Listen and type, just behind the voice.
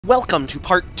Welcome to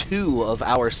part 2 of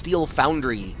our steel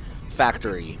foundry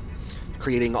factory,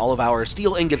 creating all of our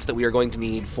steel ingots that we are going to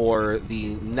need for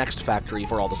the next factory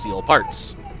for all the steel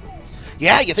parts.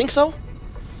 Yeah, you think so?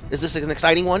 Is this an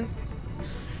exciting one?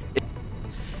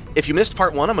 If you missed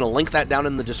part 1, I'm going to link that down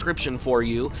in the description for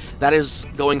you. That is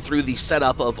going through the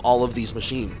setup of all of these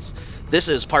machines. This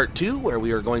is part 2, where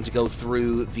we are going to go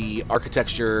through the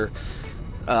architectural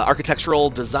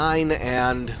design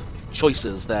and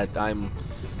choices that I'm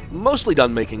mostly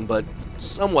done making, but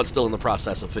somewhat still in the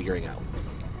process of figuring out.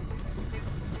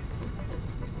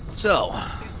 So,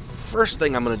 first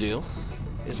thing I'm going to do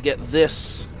is get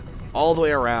this all the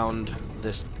way around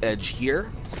this edge here,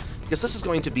 because this is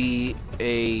going to be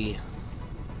a,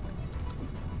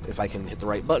 if I can hit the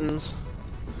right buttons,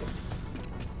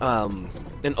 an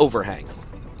overhang.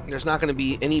 There's not going to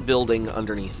be any building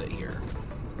underneath it here.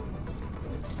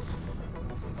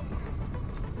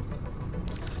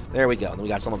 There we go. And we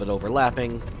got some of it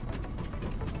overlapping.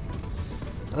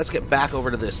 Now let's get back over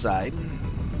to this side.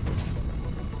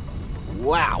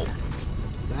 Wow.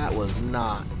 That was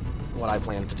not what I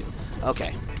planned to do.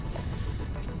 Okay.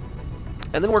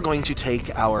 And then we're going to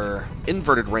take our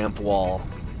inverted ramp wall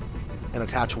and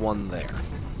attach one there.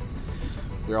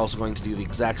 We're also going to do the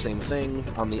exact same thing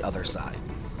on the other side.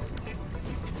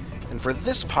 And for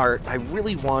this part, I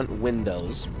really want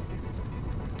windows.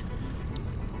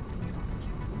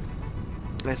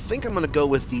 I think I'm going to go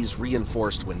with these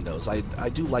reinforced windows. I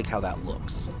do like how that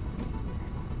looks.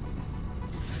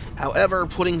 However,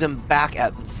 putting them back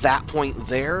at that point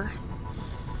there,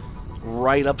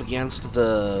 right up against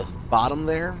the bottom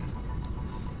there,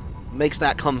 makes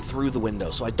that come through the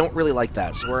window. So I don't really like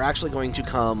that. So we're actually going to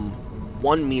come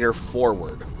 1 meter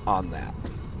forward on that.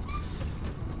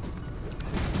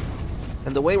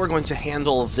 And the way we're going to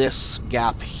handle this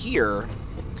gap here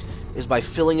is by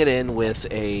filling it in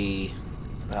with a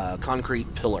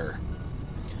concrete pillar.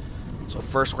 So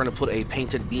first we're going to put a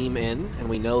painted beam in, and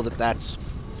we know that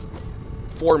that's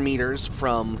 4 meters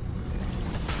from...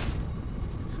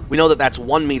 We know that that's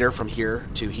 1 meter from here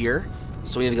to here,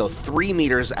 so we need to go 3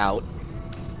 meters out.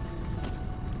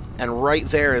 And right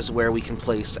there is where we can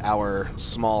place our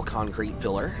small concrete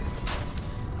pillar.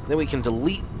 Then we can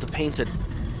delete the painted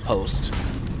post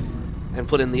and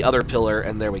put in the other pillar,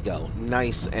 and there we go.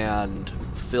 Nice and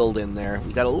filled in there.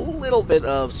 We got a little bit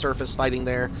of surface fighting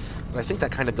there, but I think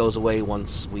that kind of goes away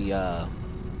once we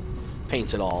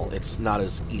paint it all. It's not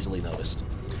as easily noticed.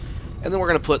 And then we're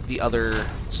going to put the other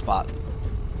spot,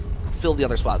 fill the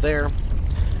other spot there,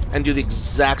 and do the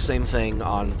exact same thing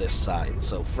on this side.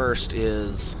 So first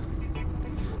is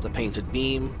the painted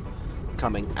beam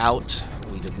coming out.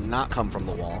 We did not come from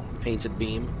the wall. Painted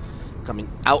beam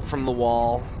coming out from the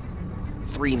wall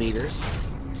 3 meters.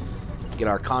 Get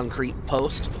our concrete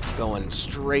post going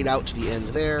straight out to the end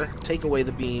there, take away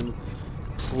the beam,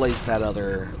 place that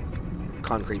other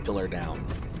concrete pillar down.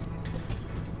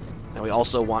 Now we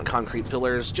also want concrete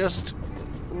pillars just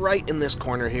right in this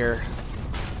corner here,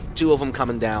 2 of them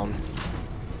coming down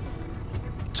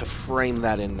to frame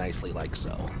that in nicely like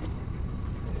so.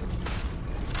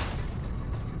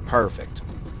 Perfect.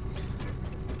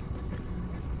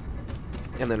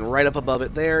 And then right up above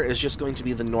it there is just going to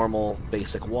be the normal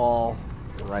basic wall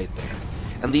right there.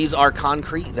 And these are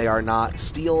concrete, they are not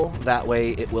steel. That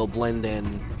way it will blend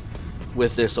in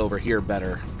with this over here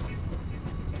better.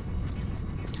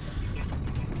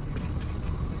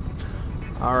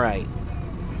 Alright.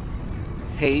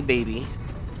 Hey, baby.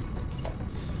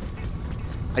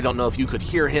 I don't know if you could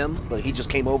hear him, but he just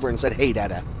came over and said, "Hey,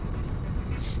 Dada."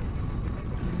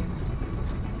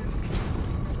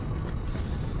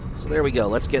 There we go.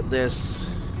 Let's get this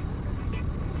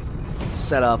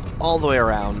set up all the way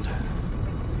around.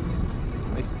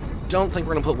 I don't think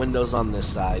we're going to put windows on this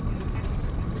side.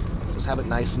 Just have it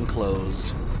nice and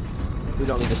closed. We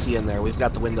don't need to see in there. We've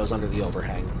got the windows under the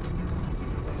overhang.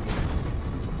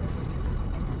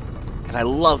 And I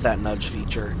love that nudge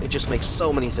feature. It just makes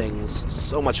so many things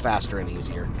so much faster and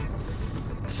easier.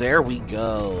 There we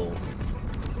go.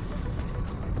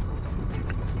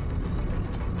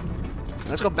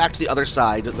 Let's go back to the other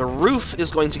side. The roof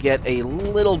is going to get a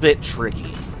little bit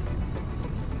tricky.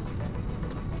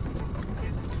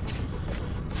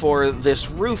 For this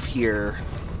roof here,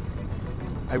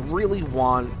 I really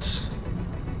want...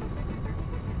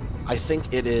 I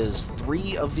think it is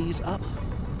 3 of these up.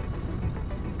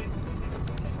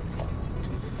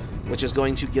 Which is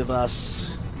going to give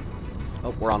us...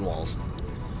 Oh, we're on walls.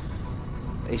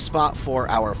 A spot for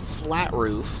our flat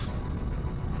roof.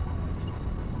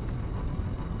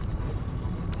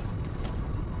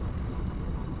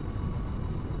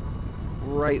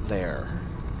 Right there.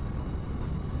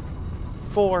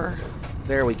 4.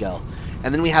 There we go.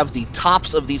 And then we have the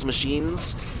tops of these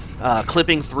machines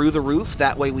clipping through the roof.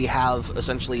 That way we have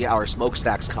essentially our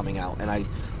smokestacks coming out. And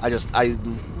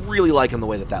I'm really liking the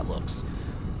way that looks.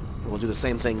 We'll do the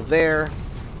same thing there.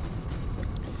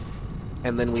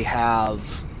 And then we have,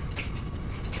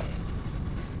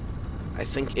 I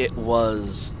think it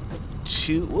was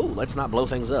 2, ooh, let's not blow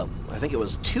things up. I think it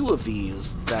was 2 of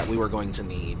these that we were going to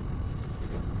need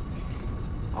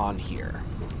on here.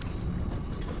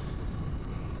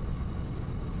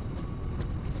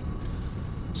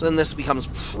 So then this becomes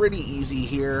pretty easy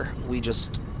here. We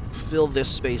just fill this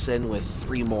space in with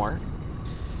 3 more.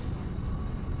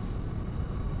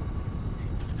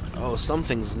 Oh,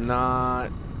 something's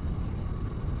not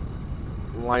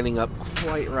lining up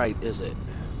quite right, is it?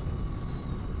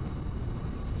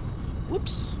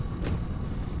 Whoops.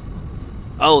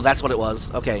 Oh, that's what it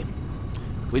was. Okay.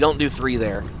 We don't do 3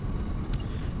 there.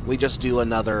 We just do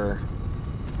another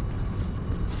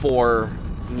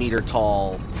 4-meter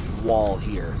tall wall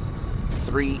here.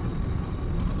 3.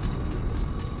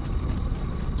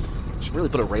 Should really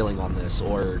put a railing on this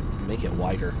or make it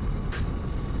wider.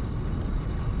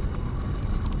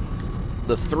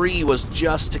 The 3 was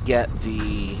just to get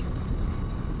the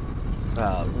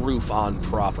roof on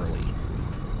properly.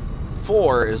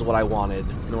 4 is what I wanted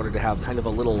in order to have kind of a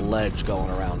little ledge going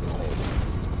around the whole thing.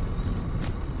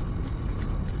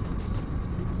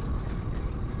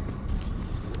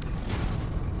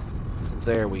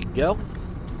 There we go.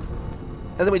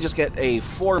 And then we just get a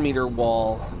 4-meter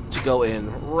wall to go in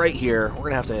right here. We're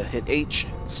going to have to hit H,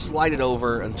 slide it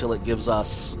over until it gives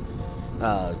us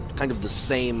kind of the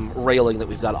same railing that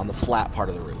we've got on the flat part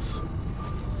of the roof.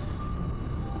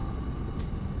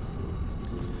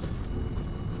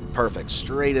 Perfect.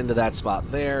 Straight into that spot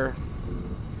there.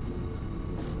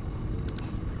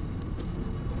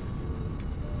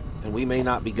 And we may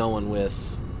not be going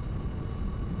with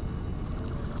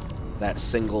that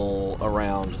single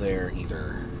around there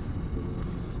either.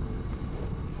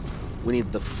 We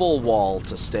need the full wall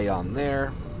to stay on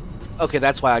there. Okay,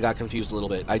 that's why I got confused a little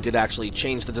bit. I did actually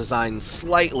change the design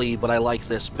slightly, but I like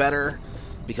this better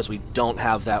because we don't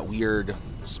have that weird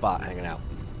spot hanging out.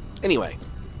 Anyway,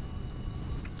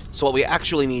 so what we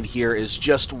actually need here is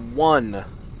just 1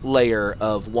 layer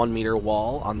of 1-meter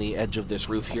wall on the edge of this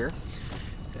roof here.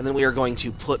 And then we are going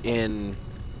to put in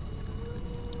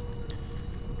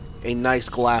a nice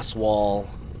glass wall.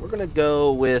 We're going to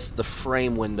go with the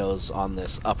frame windows on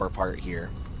this upper part here.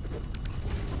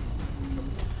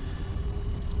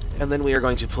 And then we are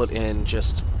going to put in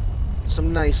just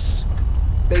some nice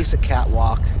basic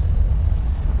catwalk.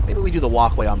 Maybe we do the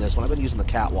walkway on this one. I've been using the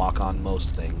catwalk on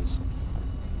most things.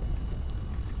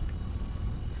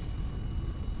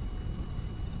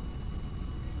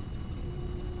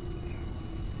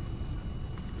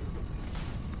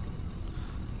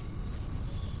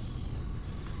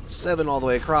 Seven all the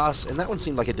way across, and that one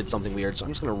seemed like it did something weird, so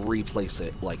I'm just going to replace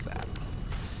it like that.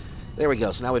 There we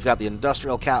go. So now we've got the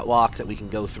industrial catwalk that we can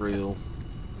go through.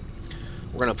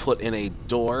 We're going to put in a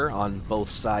door on both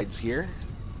sides here.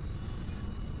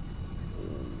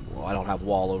 Well, I don't have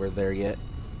wall over there yet.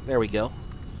 There we go.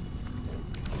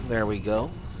 There we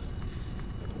go.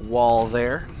 Wall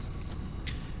there.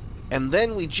 And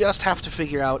then we just have to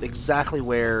figure out exactly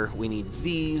where we need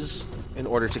these in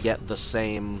order to get the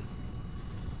same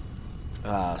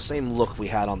look we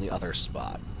had on the other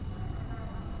spot.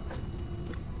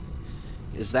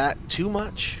 Is that too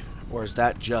much, or is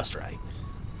that just right?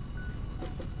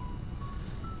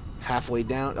 Halfway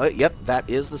down. Oh, yep, that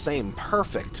is the same.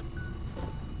 Perfect.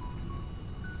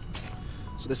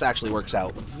 So this actually works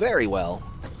out very well.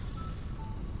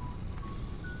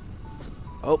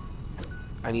 Oh,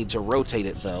 I need to rotate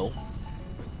it, though,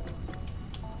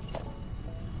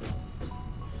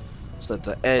 so that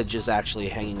the edge is actually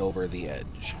hanging over the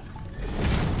edge.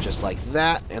 Just like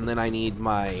that, and then I need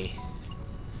my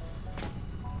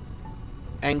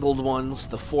angled ones,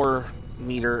 the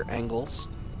 4-meter angles,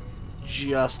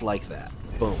 just like that.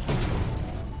 Boom.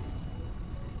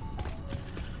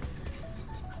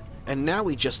 And now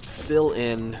we just fill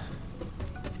in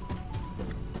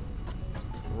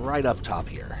right up top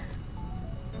here.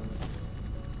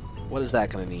 What is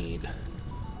that going to need?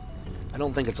 I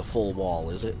don't think it's a full wall,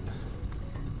 is it?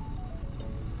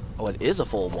 Oh, it is a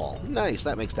full wall. Nice,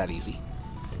 that makes that easy.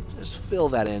 Just fill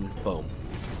that in. Boom.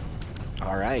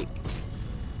 Alright.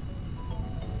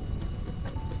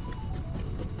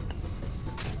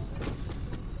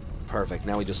 Perfect.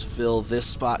 Now we just fill this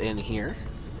spot in here.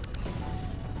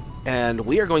 And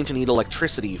we are going to need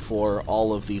electricity for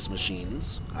all of these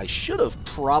machines. I should have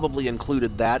probably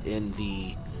included that in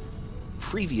the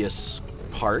previous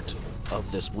part,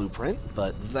 of this blueprint,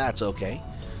 but that's okay.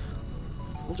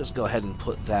 We'll just go ahead and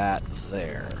put that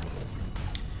there.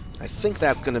 I think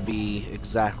that's going to be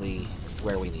exactly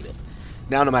where we need it.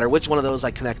 Now, no matter which one of those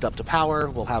I connect up to power,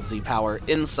 we'll have the power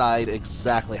inside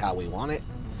exactly how we want it.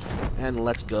 And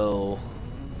let's go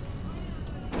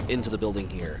into the building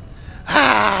here.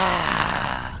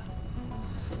 Ah!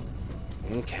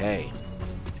 Okay.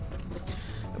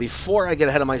 Before I get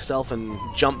ahead of myself and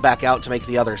jump back out to make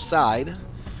the other side,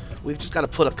 we've just got to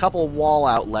put a couple wall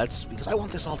outlets, because I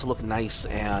want this all to look nice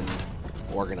and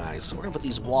organized. So we're going to put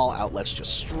these wall outlets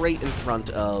just straight in front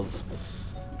of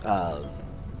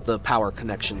the power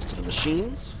connections to the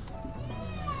machines.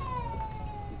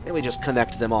 And we just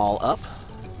connect them all up.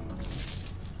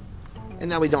 And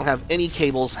now we don't have any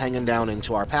cables hanging down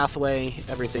into our pathway.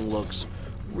 Everything looks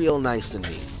real nice and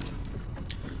neat.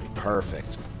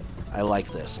 Perfect. I like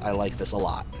this. I like this a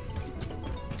lot.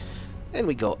 And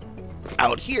we go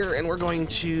out here, and we're going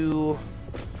to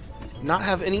not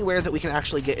have anywhere that we can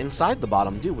actually get inside the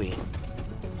bottom, do we? Do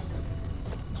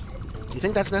you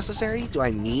think that's necessary? Do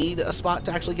I need a spot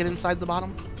to actually get inside the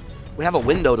bottom? We have a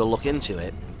window to look into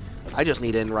it. I just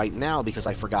need in right now because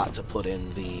I forgot to put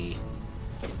in the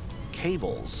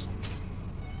cables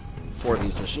for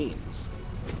these machines,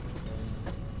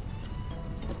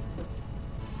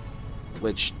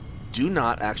 which do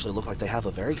not actually look like they have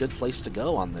a very good place to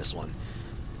go on this one.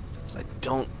 I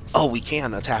don't... Oh, we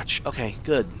can attach. Okay,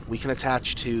 good. We can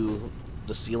attach to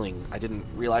the ceiling. I didn't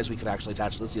realize we could actually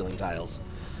attach to the ceiling tiles.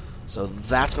 So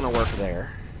that's going to work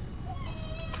there.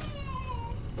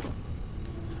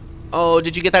 Oh,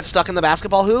 did you get that stuck in the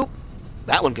basketball hoop?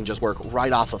 That one can just work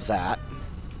right off of that.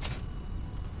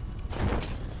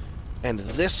 And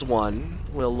this one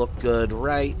will look good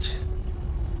right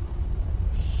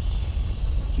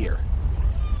here.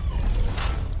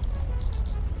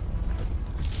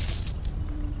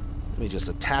 Let me just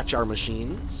attach our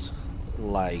machines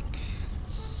like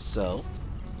so.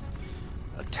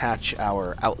 Attach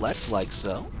our outlets like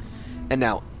so. And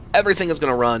now everything is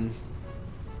going to run.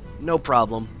 No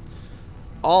problem.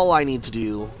 All I need to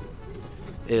do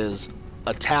is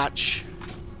attach,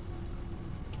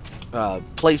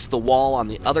 place the wall on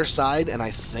the other side, and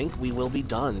I think we will be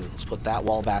done. Let's put that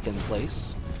wall back in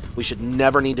place. We should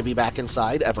never need to be back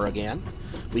inside ever again.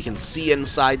 We can see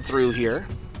inside through here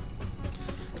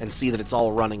and see that it's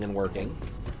all running and working.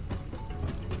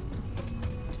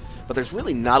 But there's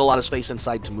really not a lot of space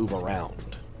inside to move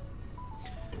around.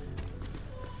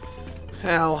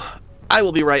 Now, I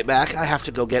will be right back. I have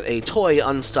to go get a toy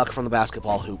unstuck from the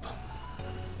basketball hoop.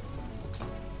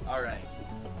 Alright.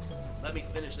 Let me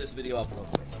finish this video up real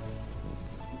quick.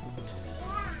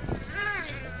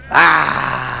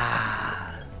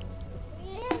 Ah!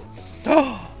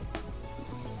 Oh!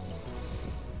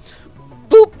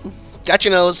 Boop! Got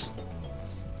your nose.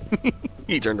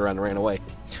 He turned around and ran away.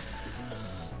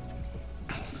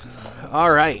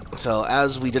 Alright, so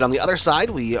as we did on the other side,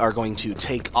 we are going to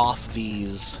take off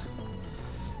these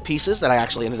pieces that I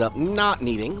actually ended up not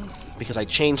needing, because I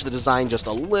changed the design just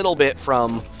a little bit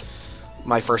from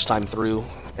my first time through,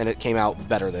 and it came out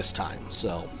better this time,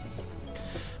 so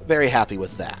very happy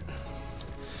with that.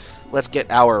 Let's get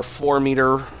our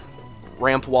 4-meter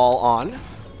ramp wall on,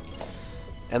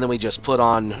 and then we just put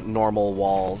on normal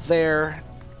wall there,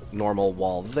 normal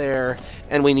wall there,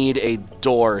 and we need a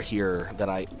door here that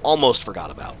I almost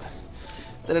forgot about.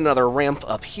 Then another ramp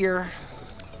up here.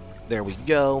 There we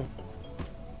go.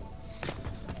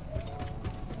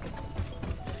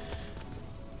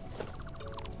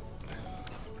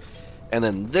 And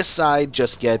then this side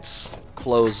just gets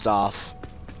closed off.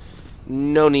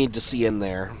 No need to see in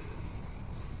there.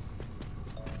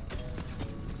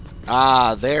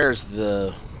 Ah, there's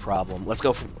the problem. Let's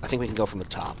go from... I think we can go from the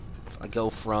top. I go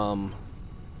from...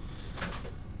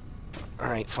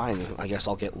 Alright, fine. I guess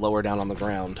I'll get lower down on the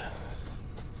ground.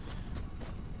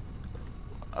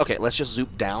 Okay, let's just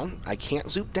zoop down. I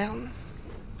can't zoop down?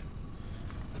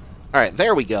 Alright,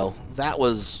 there we go. That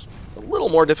was a little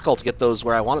more difficult to get those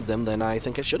where I wanted them than I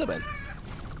think it should have been.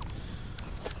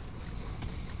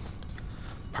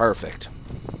 Perfect.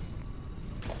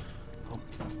 Oh,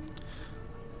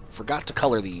 forgot to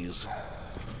color these.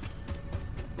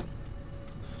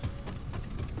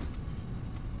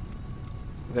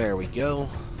 There we go.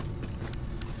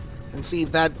 And see,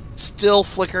 that still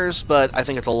flickers, but I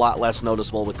think it's a lot less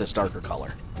noticeable with this darker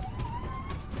color.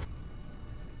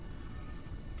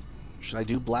 Should I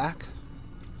do black?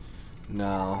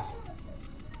 No.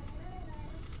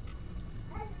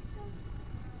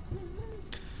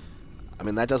 I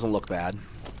mean, that doesn't look bad.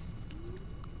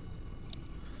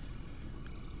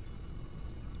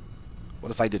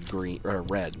 What if I did green or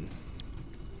red?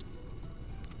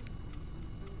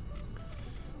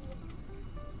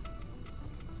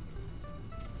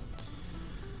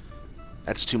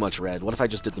 That's too much red. What if I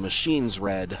just did the machines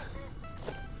red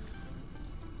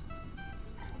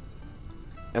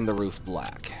and the roof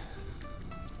black?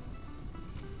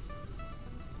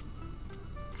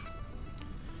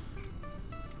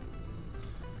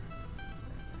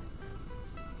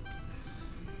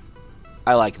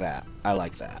 I like that. I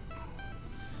like that.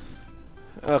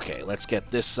 Okay, let's get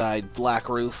this side black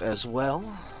roof as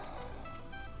well.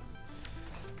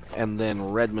 And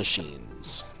then red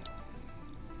machines.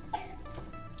 And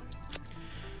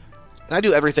I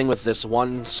do everything with this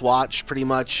one swatch, pretty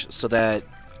much, so that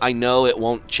I know it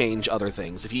won't change other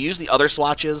things. If you use the other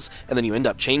swatches, and then you end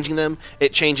up changing them,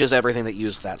 it changes everything that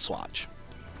used that swatch.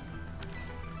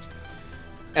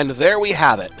 And there we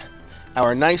have it.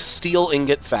 Our nice steel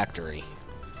ingot factory.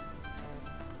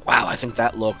 Wow, I think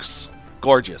that looks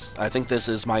gorgeous. I think this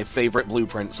is my favorite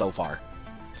blueprint so far.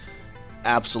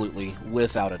 Absolutely,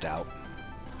 without a doubt.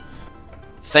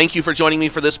 Thank you for joining me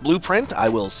for this blueprint. I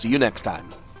will see you next time.